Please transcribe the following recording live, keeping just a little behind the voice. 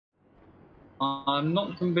I'm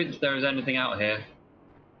not convinced there is anything out here.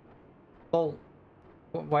 Well,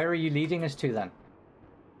 where are you leading us to then?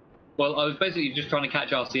 Well, I was basically just trying to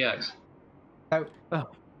catch RCX. No. Oh,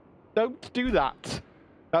 don't do that.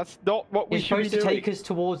 That's not what we You're should be supposed to doing. take us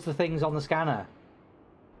towards the things on the scanner.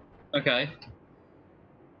 Okay.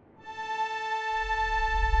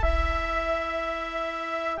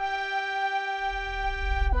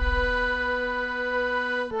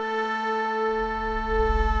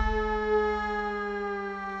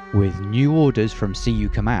 With new orders from CU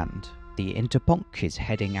Command, the Interponk is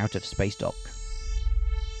heading out of Space Dock.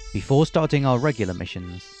 Before starting our regular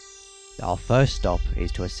missions, our first stop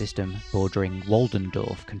is to a system bordering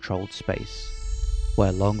Waldendorf-controlled space,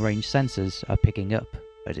 where long-range sensors are picking up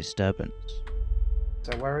a disturbance.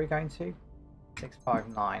 So where are we going to?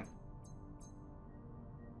 659.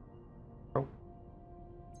 Oh.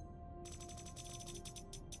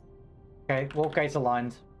 Okay, warp gates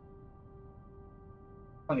aligned.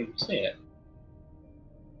 I can't even see it.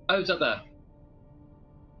 Oh, it's up there.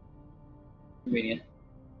 Convenient.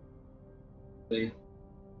 See.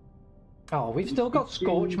 Oh, we've still got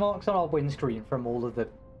scorch marks on our windscreen from all of the...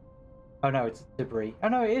 Oh no, it's debris. Oh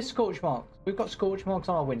no, it is scorch marks. We've got scorch marks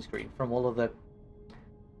on our windscreen from all of the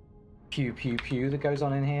pew pew pew that goes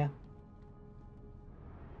on in here.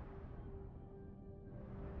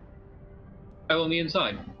 Oh, on the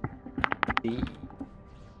inside?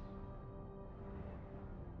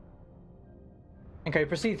 Okay,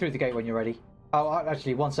 proceed through the gate when you're ready. Oh,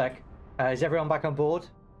 actually, one sec. Is everyone back on board?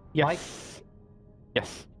 Yes. Mike?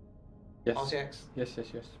 Yes. Yes. RCX? Yes, yes,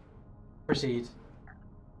 yes. Proceed.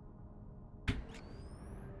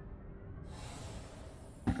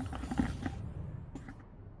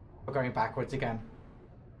 We're going backwards again.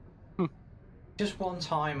 Just one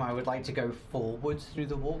time I would like to go forwards through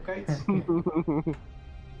the warp gates.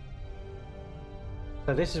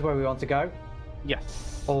 So this is where we want to go?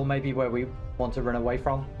 Yes. Or maybe where we want to run away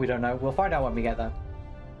from. We don't know. We'll find out when we get there.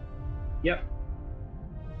 Yep.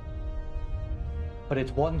 But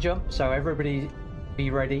it's one jump, so everybody be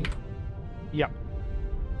ready. Yep.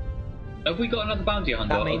 Have we got another bounty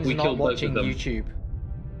hunter? That or have means we not killed both watching of them? YouTube.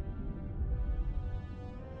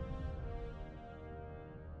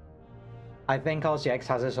 I think RCX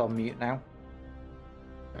has us on mute now.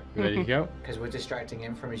 You ready to go? Because we're distracting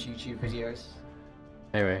him from his YouTube videos.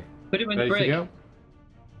 Anyway, Put him in ready to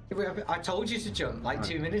brig. go? I told you to jump like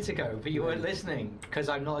 2 minutes ago, but you weren't listening. Because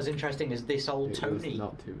I'm not as interesting as this old It was Tony.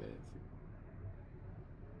 not 2 minutes.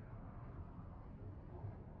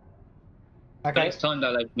 Okay. It's time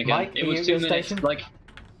dilation again. Mike, it are was you 2 at your minutes. station? Like,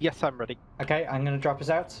 Yes, I'm ready. Okay, I'm going to drop us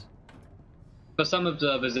out. for some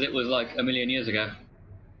observers, it was like a million years ago.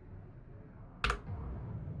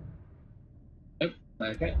 Oh,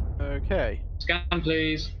 okay. Okay. Scan,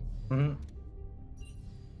 please. Mm-hmm.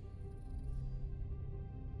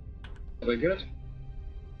 We're good.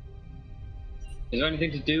 Is there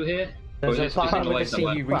anything to do here? There's Or a is this just planet on the way with a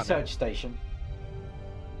somewhere? CU research station.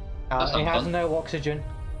 That's not It has fun. no oxygen.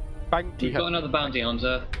 Bounty We've got hunter. another bounty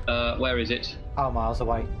hunter. Where is it? Oh, miles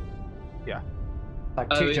away. Yeah. Like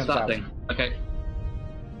Oh, two it's jumps that out. thing. Okay.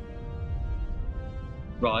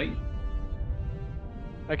 Right.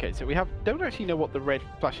 Okay, so we don't actually know what the red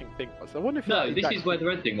flashing thing was. I wonder if No, that this is actually- where the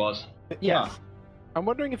red thing was. Yes. I'm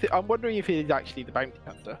wondering if it is actually the bounty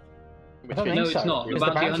hunter. In which I don't case- No, think it's so, not. The because the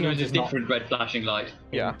bounty bounty hunter is a hunter's not- different red flashing light.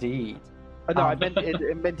 Yeah. Indeed. No, I meant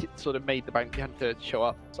it meant it sort of made the bounty hunter show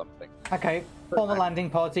up or something. Okay, form a landing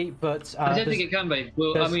party, but I don't there's- think it can be.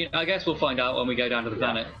 Well, I there's- mean, I guess we'll find out when we go down to the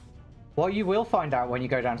planet. what you will find out when you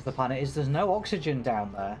go down to the planet is there's no oxygen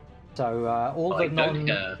down there. So all I the don't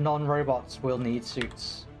care. non-robots will need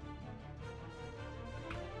suits.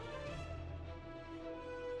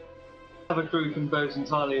 Have a crew composed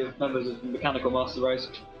entirely of members of the mechanical master race.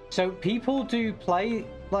 So people do play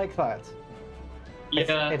like that.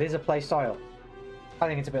 Yeah. It is a play style. I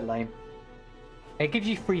think it's a bit lame. It gives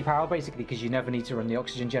you free power basically because you never need to run the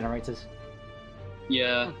oxygen generators.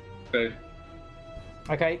 Yeah. True.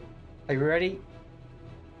 Okay, are you ready?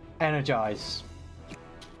 Energize.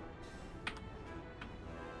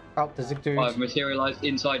 Oh, there's a dude. I've materialized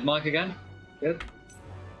inside Mike again. Good.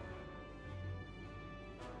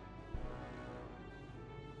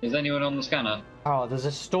 Is anyone on the scanner? Oh, there's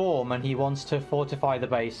a storm and he wants to fortify the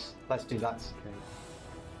base. Let's do that. Okay.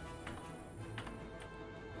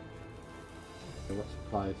 So what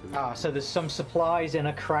supplies are we... Ah, so there's some supplies in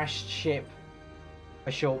a crashed ship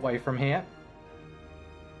a short way from here.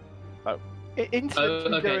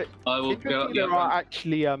 Incidentally, okay. I will go. there are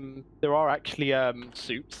actually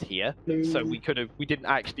suits here, so we didn't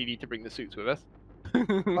actually need to bring the suits with us.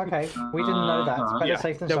 Okay, we didn't know that. Better Yeah.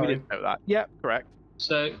 safe than No, we sorry. didn't know that. Yeah, correct.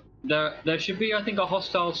 So There should be, I think, a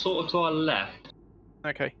hostile sort of to our left.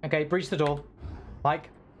 Okay. Okay, breach the door. Mike.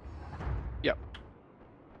 Yep.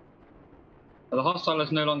 The hostile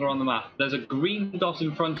is no longer on the map. There's a green dot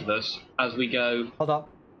in front of us as we go Hold up.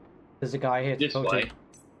 There's a guy here to this talk way. to.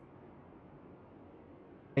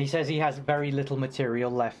 He says he has very little material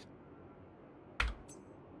left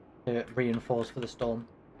to reinforce for the storm.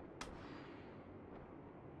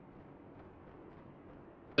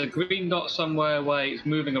 The green dot somewhere where it's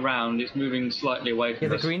moving around. It's moving slightly away Yeah, from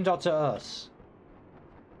the us. green dots are us.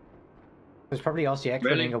 There's probably RCX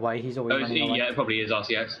Really? running away. He's always Oh, running away. yeah, it probably is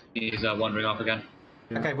RCX. He's wandering off again.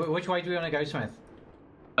 Yeah. Okay, which way do we want to go, Smith?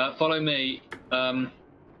 Follow me. Oh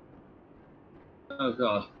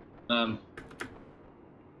god.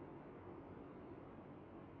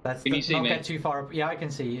 Let's Can you see not me? get too far. Yeah, I can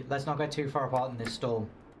see you. Let's not get too far apart in this storm.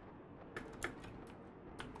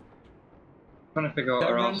 Trying to figure out Don't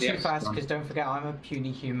where run RCX too is fast, from. because don't forget I'm a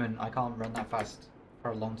puny human. I can't run that fast for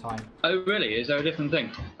a long time. Oh really? Is there a different thing?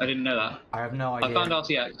 I didn't know that. I have no I idea. found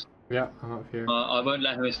RCX. Yeah, I'm up here. I won't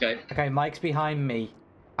let him escape. Okay, Mike's behind me.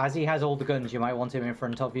 As he has all the guns, you might want him in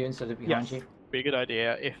front of you instead of behind Yes. you. Be a good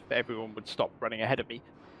idea if everyone would stop running ahead of me.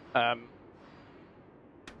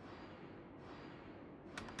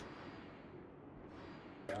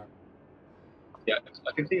 Yeah,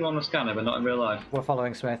 I can see you on the scanner, but not in real life. We're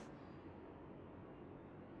following Smith.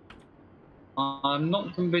 I'm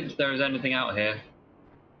not convinced there is anything out here.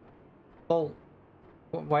 Well,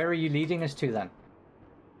 where are you leading us to then?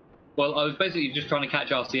 Well, I was basically just trying to catch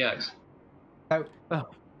RCX. No, Oh,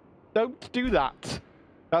 don't do that.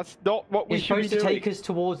 That's not what we you're should be supposed to doing. take us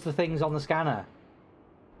towards the things on the scanner.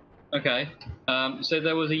 Okay. So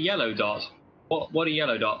there was a yellow dot. What are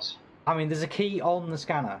yellow dots? I mean, there's a key on the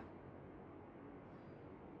scanner.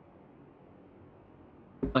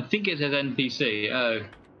 I think it says NPC. Oh,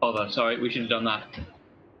 bother. Sorry, we should have done that.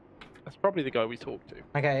 That's probably the guy we talked to.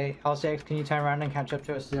 Okay, RCX, can you turn around and catch up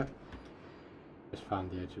to us? Yeah. Just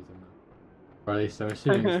found the edge of the map. Or at least I'm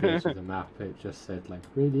assuming it's the edge of the map. It just said like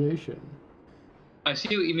radiation. I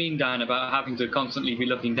see what you mean, Dan, about having to constantly be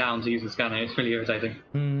looking down to use the scanner. It's really irritating.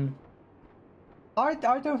 I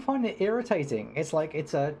don't find it irritating. It's like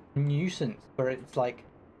it's a nuisance, but it's like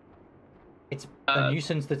it's a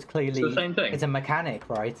nuisance that's clearly it's the same thing. It's a mechanic,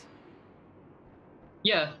 right?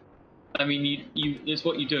 Yeah. I mean, you it's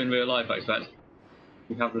what you do in real life, I expect.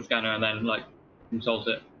 You have the scanner and then, like, consult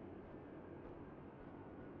it.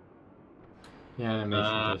 The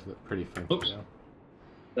animation does look pretty funky oops. though.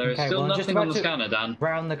 There is Okay, still well, I'm just nothing on about the to- scanner, Dan.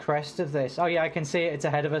 Round the crest of this. Oh yeah, I can see it. It's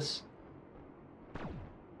ahead of us.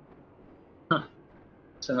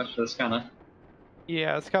 So much for the scanner.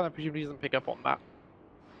 Yeah, the scanner presumably doesn't pick up on that.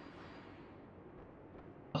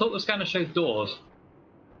 I thought the scanner showed doors.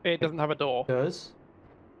 It doesn't have a door. Does.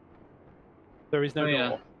 There is no Oh, yeah.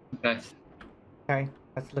 door. Okay. Okay,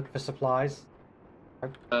 let's look for supplies.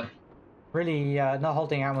 Uh, Really not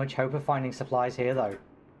holding out much hope of finding supplies here though.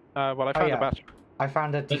 Well, I found yeah. a battery. I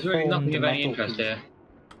found a there's really deformed nothing of any metal interest piece. here.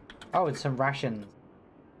 Oh, and some rations.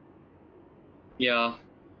 Yeah.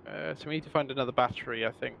 So we need to find another battery,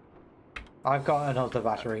 I think. I've got another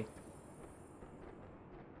battery.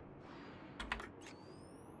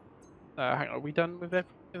 Hang on, are we done with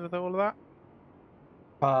all of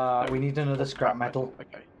that? We need another scrap metal.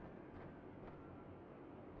 Okay.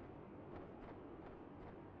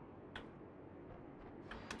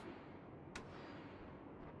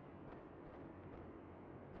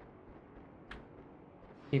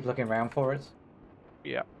 Keep looking around for it.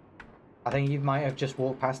 Yeah. I think you might have just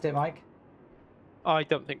walked past it, Mike. I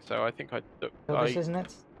don't think so. I think I took. Oh, this isn't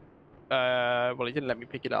it? Well, he didn't let me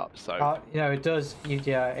pick it up, so. You know, it does.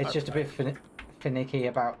 Yeah, it's just a bit finicky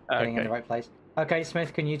about getting in the Okay. right place. Okay,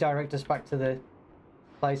 Smith, can you direct us back to the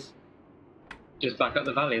place? Just back up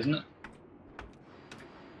the valley, isn't it?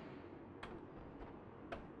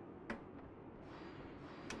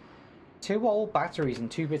 Two old batteries and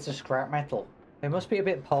 2 bits of scrap metal. There must be a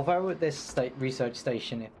bit povo at this research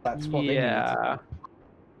station if that's what they need. Yeah.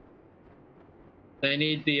 They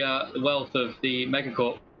need the wealth of the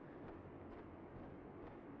megacorp.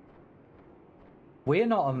 We're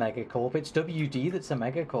not a megacorp, it's WD that's a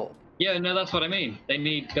megacorp. Yeah, no, that's what I mean. They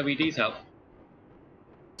need WD's help.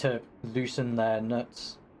 To loosen their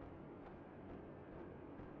nuts.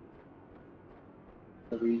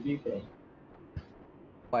 WD.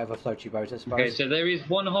 Whatever floats your boat, I suppose. Okay, so there is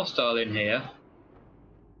one hostile in here.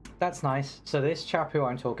 That's nice. So this chap who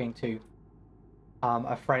I'm talking to,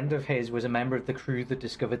 a friend of his was a member of the crew that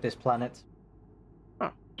discovered this planet.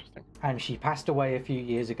 Oh, interesting. And she passed away a few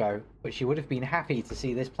years ago, but she would have been happy to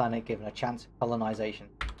see this planet given a chance of colonization.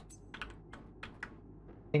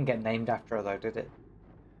 Didn't get named after her though, did it?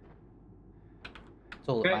 That's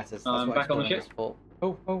all that Okay, matters. That's I'm what back on the exploring ship. is for.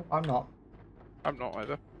 Oh, I'm not. I'm not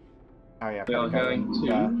either. Oh yeah, We are gotta go going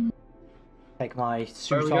and, to. take my Where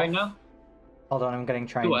suit are we off. going now? Hold on, I'm getting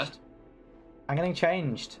To where? changed. I'm getting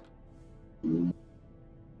changed.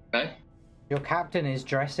 Okay. Your captain is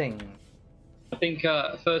dressing. I think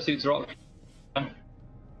fursuits are optional.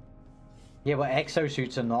 Yeah, but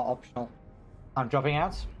exosuits are not optional. I'm dropping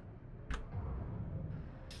out.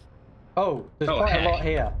 Oh, there's Oh, quite heck. a lot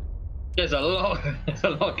here. There's a lot. There's a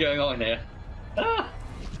lot going on here. Ah!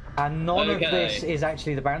 And none of Okay. this is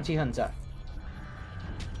actually the bounty hunter.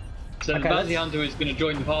 So Okay, the bounty let's- hunter is going to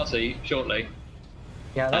join the party shortly.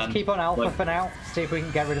 Yeah, let's And, keep on Alpha like- for now. See if we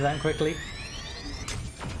can get rid of them quickly.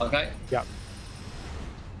 Okay. Yep.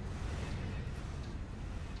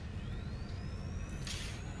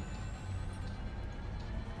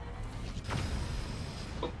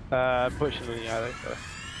 Unfortunately, yeah.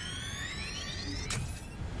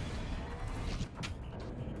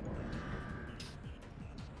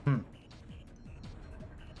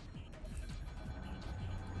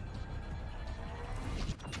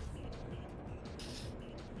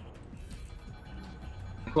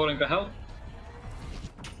 Calling for help.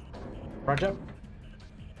 Roger.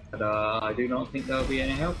 But I do not think there'll be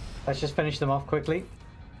any help. Let's just finish them off quickly.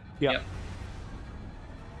 Yeah. Yep.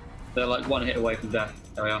 They're like one hit away from death.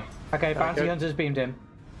 There we are. Okay, bounty Okay. hunters beamed in.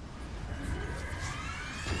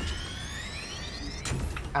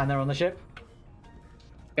 And they're on the ship.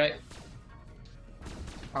 Okay.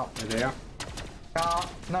 Oh. There they are.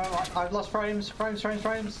 No, I've lost frames. Frames.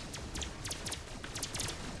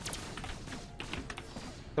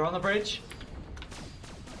 They're on the bridge.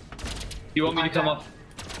 You want me to I'm come down. off?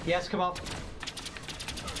 Yes, come up.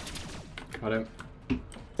 Got him.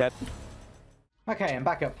 Dead. Okay, and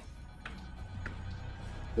back up.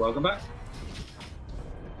 Welcome back.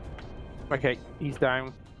 Okay, he's down.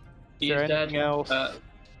 Is He's there dead. anything else?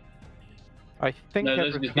 I think No,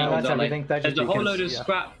 those are everything. just No, people that's down there. everything. They're There's just a whole beacons, load of yeah.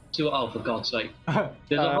 scrap to. Oh, for God's sake!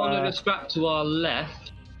 There's a whole load of scrap to our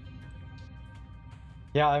left.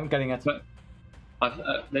 Yeah, I'm getting it. But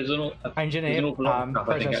there's an Engineer, awful lot of scrap,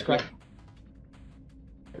 I think, process scrap. actually.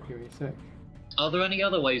 Give me a sec. Are there any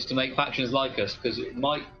other ways to make factions like us? Because it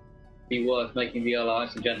might be worth making the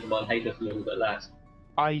Alliance and Gentlemen hate us a little bit less.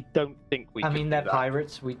 I don't think we. I could mean, do they're that.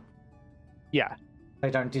 pirates. Yeah,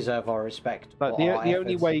 They don't deserve our respect. but or the our only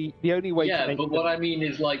efforts. way to Yeah, make but them- what I mean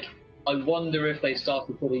is, like, I wonder if they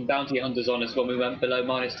started putting bounty hunters on us when we went below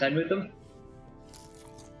 -10 with them.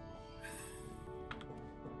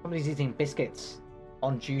 Somebody's eating biscuits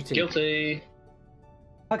on duty. Guilty.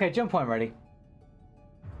 Okay, jump point ready.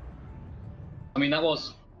 I mean, that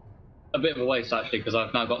was a bit of a waste, actually, because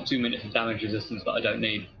I've now got 2 minutes of damage resistance that I don't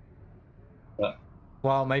need. But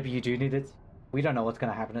Well, maybe you do need it. We don't know what's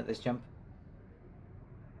going to happen at this jump.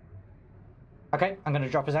 Okay, I'm going to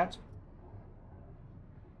drop us out.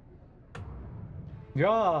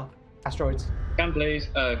 Yeah, asteroids. can please.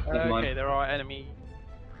 Never Okay, mind. there are enemy.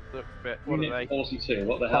 Look a bit. What are Unit they? 42.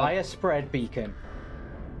 What the hell? Fire spread beacon.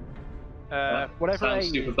 Whatever A Sounds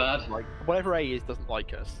super is, bad. like whatever A is doesn't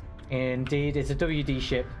like us. Indeed, it's a WD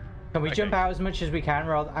ship. Can we Okay. jump out as much as we can,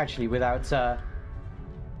 rather actually without? I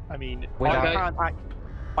mean, Without-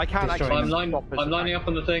 I can't Destroying actually. I'm, stop us I'm lining attacking. up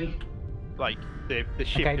on the thing. Like the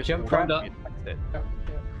ship Okay, just jump automatically prep. attacks it.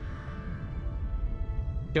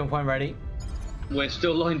 Jump point ready. We're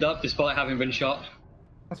still lined up despite having been shot.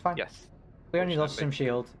 That's fine. Yes. We only lost some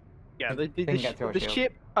shield. Yeah, Didn't get through our the shield.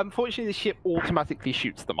 ship. Unfortunately, the ship automatically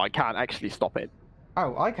shoots them. I can't actually stop it.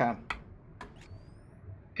 Oh, I can.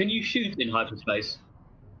 Can you shoot in hyperspace?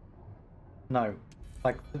 No,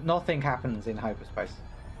 like nothing happens in hyperspace.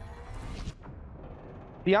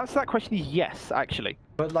 The answer to that question is yes, actually.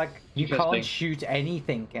 But like, you Interesting. can't shoot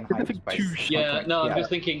anything in There's nothing hyperspace. to shoot. Yeah, no, I'm Yeah. just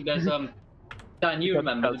thinking there's Dan, you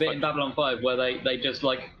remember the That's bit fine. in Babylon 5 where they just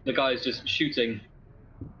like the guy's just shooting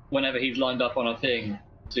whenever he's lined up on a thing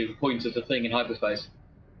to point at the thing in hyperspace.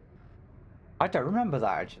 I don't remember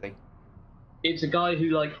that actually. It's a guy who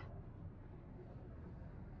like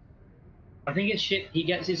I think his ship he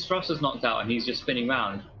gets his thrusters knocked out and he's just spinning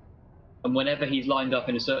round. And whenever he's lined up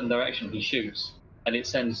in a certain direction he shoots. And it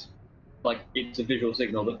sends like it's a visual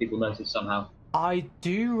signal that people notice somehow. I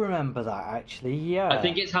do remember that actually. Yeah. I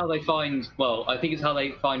think it's how they find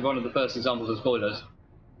one of the first examples of spoilers.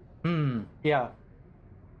 Yeah.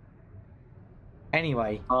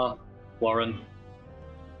 Anyway, Warren.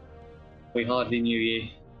 We hardly knew you.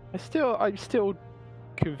 I'm still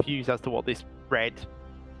confused as to what this red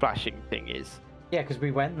flashing thing is. yeah, because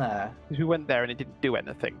we went there. 'Cause we went there and it didn't do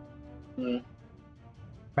anything.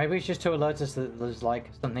 Maybe it's just to alert us that there's like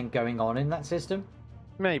something going on in that system.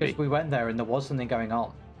 Maybe. Because we went there and there was something going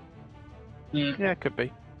on. Yeah, could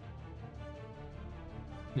be.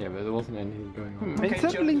 Yeah, but there wasn't anything going on.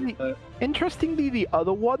 Okay, Interestingly, the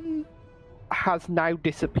other one has now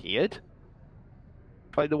disappeared.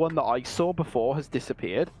 Like the one that I saw before has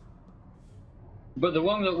disappeared. But the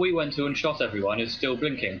one that we went to and shot everyone is still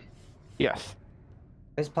blinking. Yes.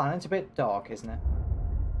 This planet's a bit dark, isn't it?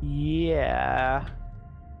 Yeah.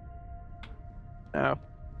 Now,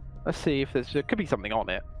 let's see if there could be something on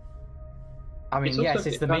it. I mean, It's yes, also-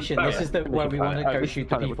 it's the it's mission. transparent. This is the where we want to Oh, go this is shoot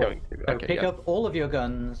the the planet we're people. going to. So Okay, pick yeah. up all of your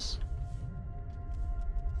guns.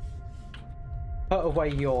 Put away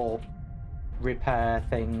your repair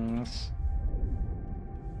things.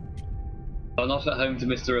 I'm not at home to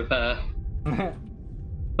Mr. Repair.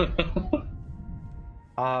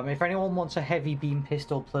 If anyone wants a heavy beam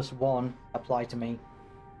pistol +1, apply to me.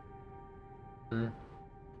 I'm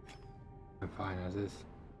fine as is.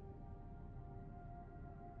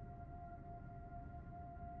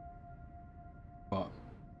 What?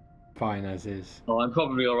 Fine as is. Oh, I'm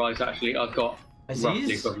probably alright actually. I've got As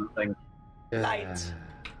roughly is? equivalent thing. Light.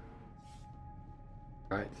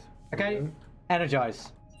 Right. Okay,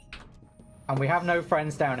 energize. And we have no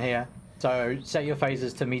friends down here, so set your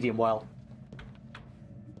phasers to medium well.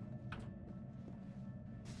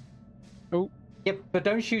 Oh, Yep, but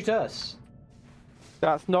don't shoot us.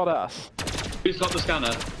 that's not us. Who's got the scanner?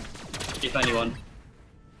 If anyone.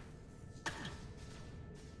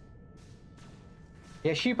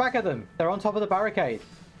 Yeah, shoot back at them. They're on top of the barricade.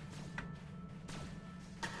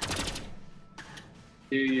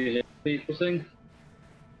 Do you hear people sing?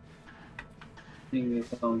 Sing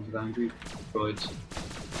the songs of angry droids.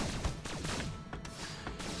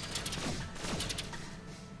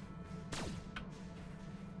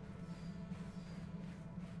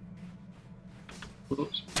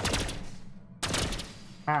 Oops.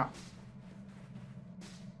 Ow.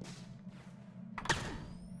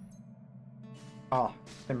 Oh,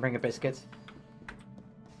 didn't bring a biscuit.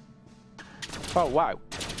 Oh, wow.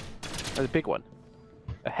 There's a big one.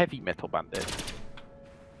 A heavy metal bandit.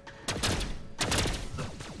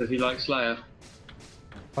 Does he like Slayer?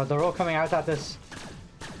 But they're all coming out at us.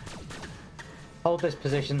 Hold this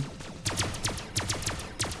position.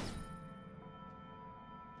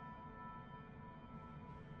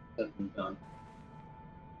 Done.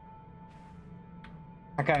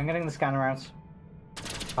 Okay, I'm getting the scanner out.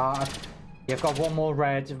 You've got one more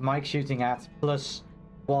red Mike shooting at, plus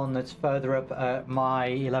one that's further up at my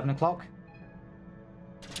 11 o'clock.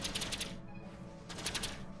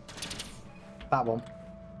 That one.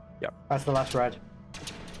 Yep. That's the last red.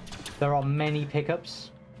 There are many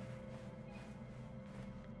pickups.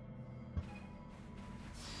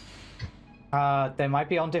 They might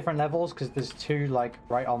be on different levels because there's two like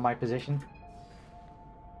right on my position.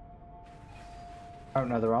 Oh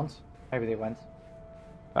no, they're on. Maybe they went.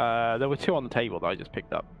 There were two on the table that I just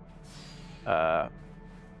picked up. I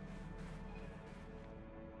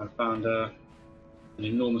found an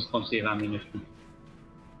enormous quantity of ammunition.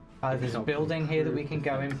 There's a building here that we can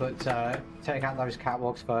go in, but take out those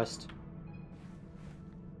catwalks first.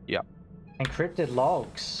 Yeah. Encrypted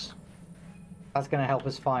logs. That's going to help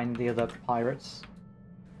us find the other pirates.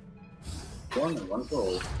 One for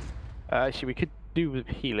all. Actually, we could do with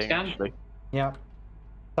healing, Scan. actually. Yep.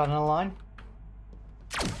 Done in a line.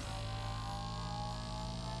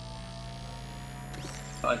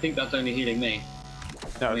 I think that's only healing me.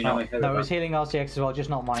 No, I it's mean, not. I heard No, it about- was healing RCX as well, just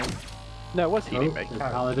not mine. No, it was healing Oh, me. there's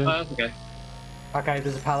Paladin. Oh, that's okay. Okay,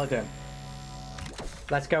 there's a paladin.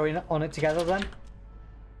 Let's go in on it together then.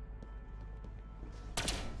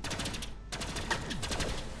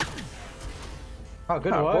 Oh,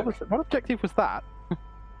 good Oh, work. what objective was that?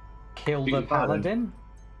 Kill the Being paladin.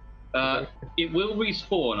 paladin. It will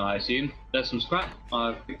respawn, I assume. There's some scrap.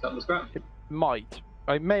 I've picked up the scrap. Might.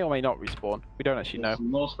 I may or may not respawn. We don't actually know. There's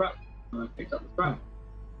some more scrap. I've picked up the scrap.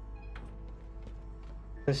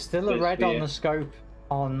 There's still a There's red on fear. the scope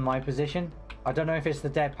on my position. I don't know if it's the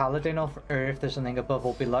dead paladin or if there's something above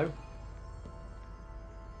or below.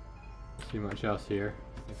 Too much else here.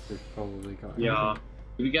 I think we've probably got. Yeah.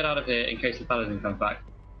 We get out of here in case the paladin comes back.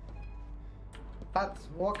 That's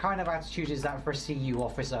what kind of attitude is that for a CU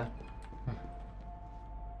officer?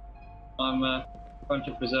 I'm trying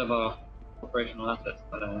to preserve our operational assets.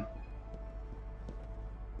 I don't know.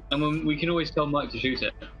 And we can always tell Mike to shoot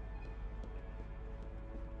it.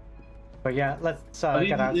 But yeah, let's There's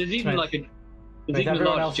get out. even Smith. like a But even a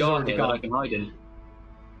everyone else large has jar already here that I gone. can hide in.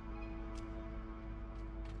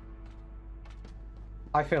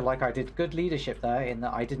 I feel like I did good leadership there in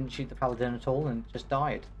that I didn't shoot the paladin at all and just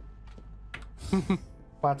died.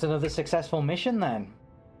 That's another successful mission then.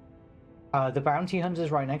 The bounty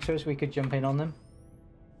hunters right next to us, we could jump in on them.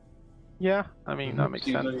 Yeah, I mean, that makes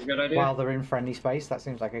Seems sense. like a good idea. While they're in friendly space, that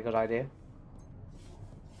seems like a good idea.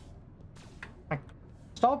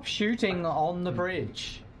 Stop shooting on the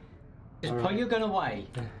bridge. Just put your gun away.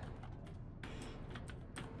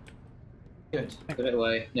 Good. Put it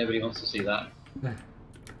away. Nobody wants to see that.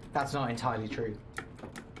 That's not entirely true.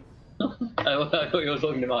 I thought you were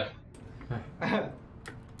talking to Mike.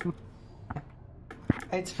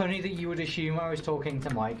 It's funny that you would assume I was talking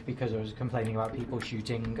to Mike because I was complaining about people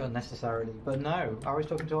shooting unnecessarily, but no, I was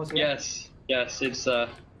talking to us. Yes, it's you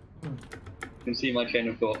can see my chain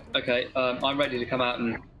of thought. Okay, I'm ready to come out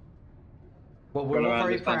and Well, we're run all around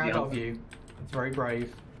very this panty proud hole. of you. It's very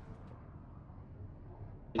brave.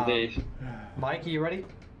 Indeed. Mike, are you ready?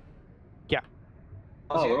 Yeah.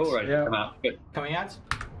 Oh, we're all ready Yeah. to come out. Good. Coming out?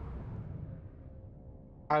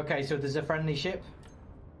 Okay, so there's a friendly ship.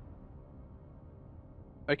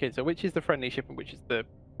 Okay, so which is the friendly ship and which is the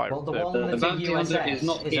pirate? Well, the one that's a bounty hunter USS is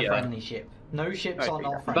not a here. friendly ship. No ships are Okay,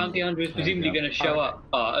 not yeah. The friendly. bounty hunter is presumably Yeah. going to show up.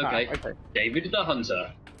 Ah, okay. okay. David the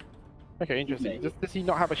hunter. Okay, interesting. Does he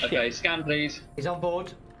not have a ship? Okay, scan please. He's on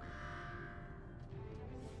board.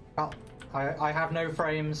 Oh, I have no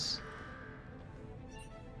frames.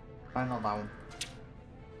 Oh, not that one.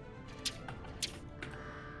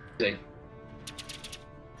 See.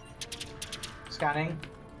 Scanning.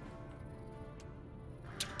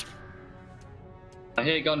 I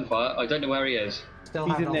hear gunfire. I don't know where he is. Still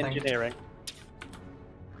He's have in nothing. engineering.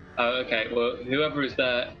 Oh, okay. Well, whoever is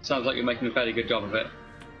there sounds like you're making a fairly good job of it.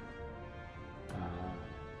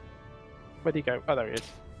 Where'd he go? Oh, there he is.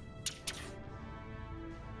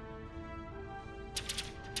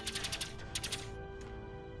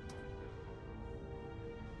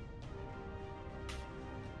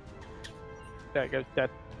 There it goes, dead.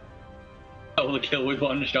 Oh, the kill with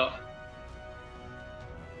one shot.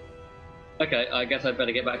 Okay, I guess I'd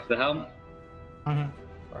better get back to the helm. Mhm.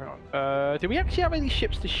 Hang on. Do we actually have any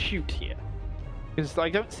ships to shoot here? Because I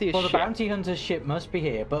don't see a Well, the ship. bounty hunter's ship must be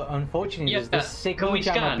here, but unfortunately, Yeah, there's this can signal we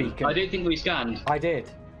jammer scan? beacon. I didn't think we scanned. I did.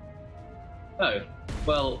 Oh,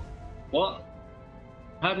 well, what?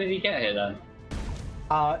 How did he get here then?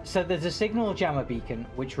 So there's a signal jammer beacon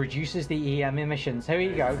which reduces the EM emissions. Here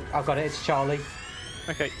you go. I've got it. It's Charlie.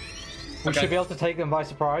 Okay, We Okay. should be able to take them by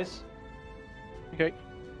surprise. okay.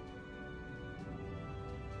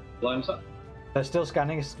 Lines up? They're still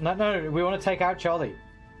scanning. No. We want to take out Charlie.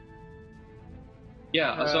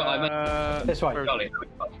 Yeah, so I meant This way. where is Charlie.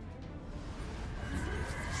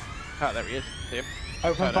 Ah, there he is. See him.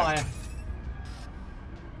 Open Oh, no. fire.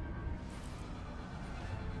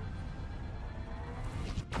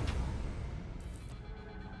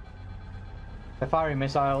 They're firing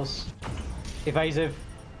missiles. Evasive.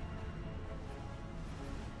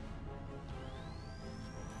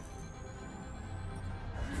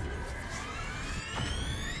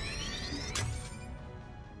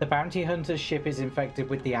 The bounty hunter's ship is infected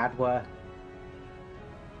with the adware.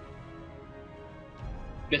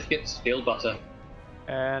 Biscuits, field butter.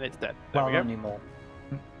 And it's dead. There Well, we go. not anymore.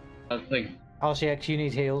 I think. RCX, you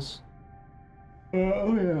need heals.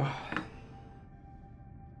 Oh yeah.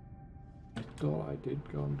 I thought I did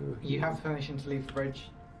go and do it. You have permission to leave the bridge.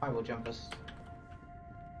 I will jump us.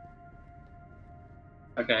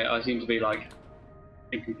 Okay, I seem to be like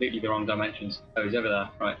in completely the wrong dimensions. Oh, he's over there.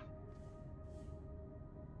 Right.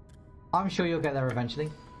 I'm sure you'll get there eventually.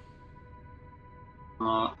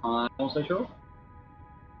 I'm also sure.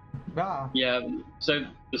 Ah. Yeah, so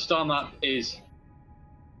the star map is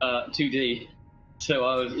 2D. So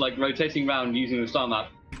I was like rotating around using the star map,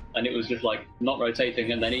 and it was just like not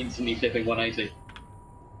rotating and then instantly flipping 180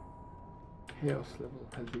 Chaos level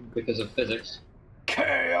has been because of physics.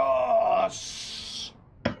 Chaos!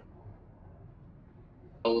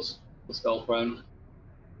 The skull prone.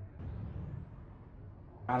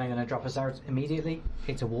 And I'm going to drop us out immediately.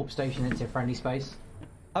 It's a warp station into friendly space.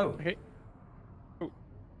 Oh. Okay.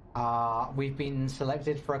 We've been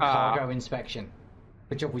selected for a cargo inspection.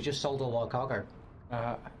 Good job, we just sold all our cargo.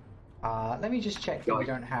 Let me just check that we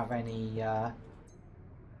don't have any, Oh,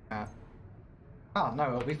 no,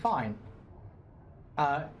 it'll be fine.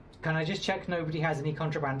 Can I just check nobody has any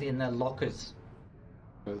contraband in their lockers?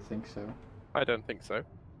 I don't think so. I don't think so.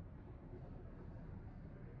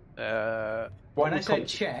 When I said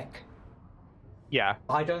check, Yeah.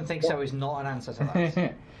 I don't think so is not an answer to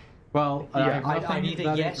that. Well, I have I nothing need a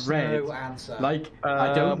that yes is red. no answer. Like,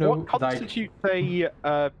 I don't know. What constitutes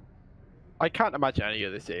a? I can't imagine any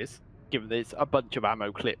of this is, given there's a bunch of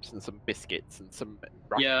ammo clips and some biscuits and some.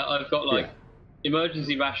 Rations. Yeah, I've got like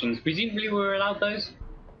emergency rations. Presumably we were allowed those.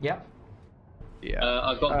 Yep. Yeah.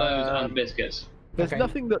 I've got those and biscuits. There's Okay.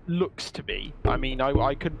 nothing that looks to be. I mean,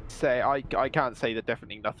 I couldn't say I can't say that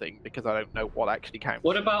definitely nothing because I don't know what actually counts.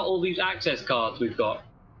 What about all these access cards we've got?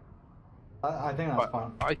 I think that's But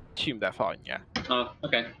fine. I assume they're fine. Yeah. Oh,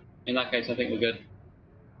 okay. In that case, I think we're good.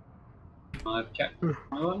 I've checked my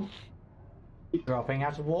one. Dropping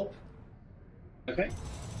out of warp. Okay.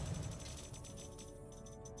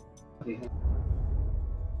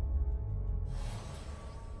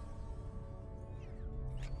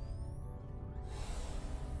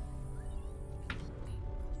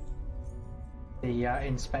 The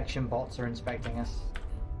inspection bots are inspecting us.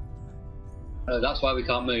 That's why we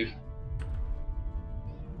can't move.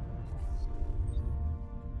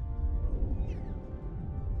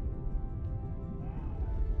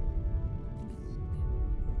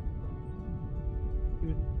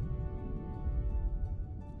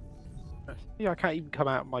 Yeah, I can't even come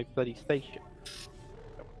out of my bloody station.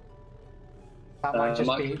 That might just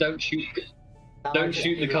Mike, be. don't shoot. that might Don't just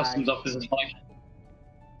shoot be the customs lag. officers, Mike.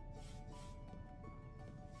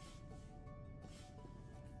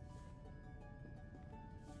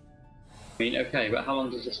 I mean, okay, but how long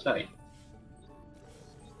does this take?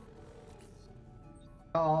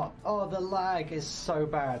 Oh, the lag is so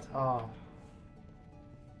bad. Oh.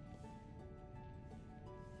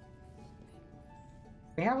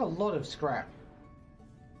 We have a lot of scrap.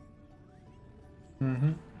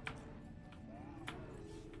 Mm-hmm.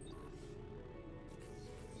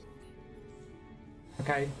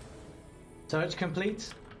 Okay. Search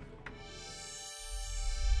complete.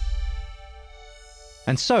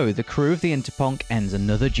 And so the crew of the Interponk ends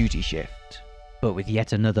another duty shift. But with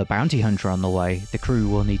yet another bounty hunter on the way, the crew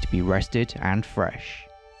will need to be rested and fresh.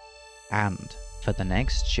 And for the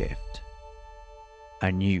next shift,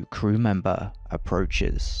 a new crew member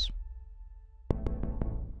approaches.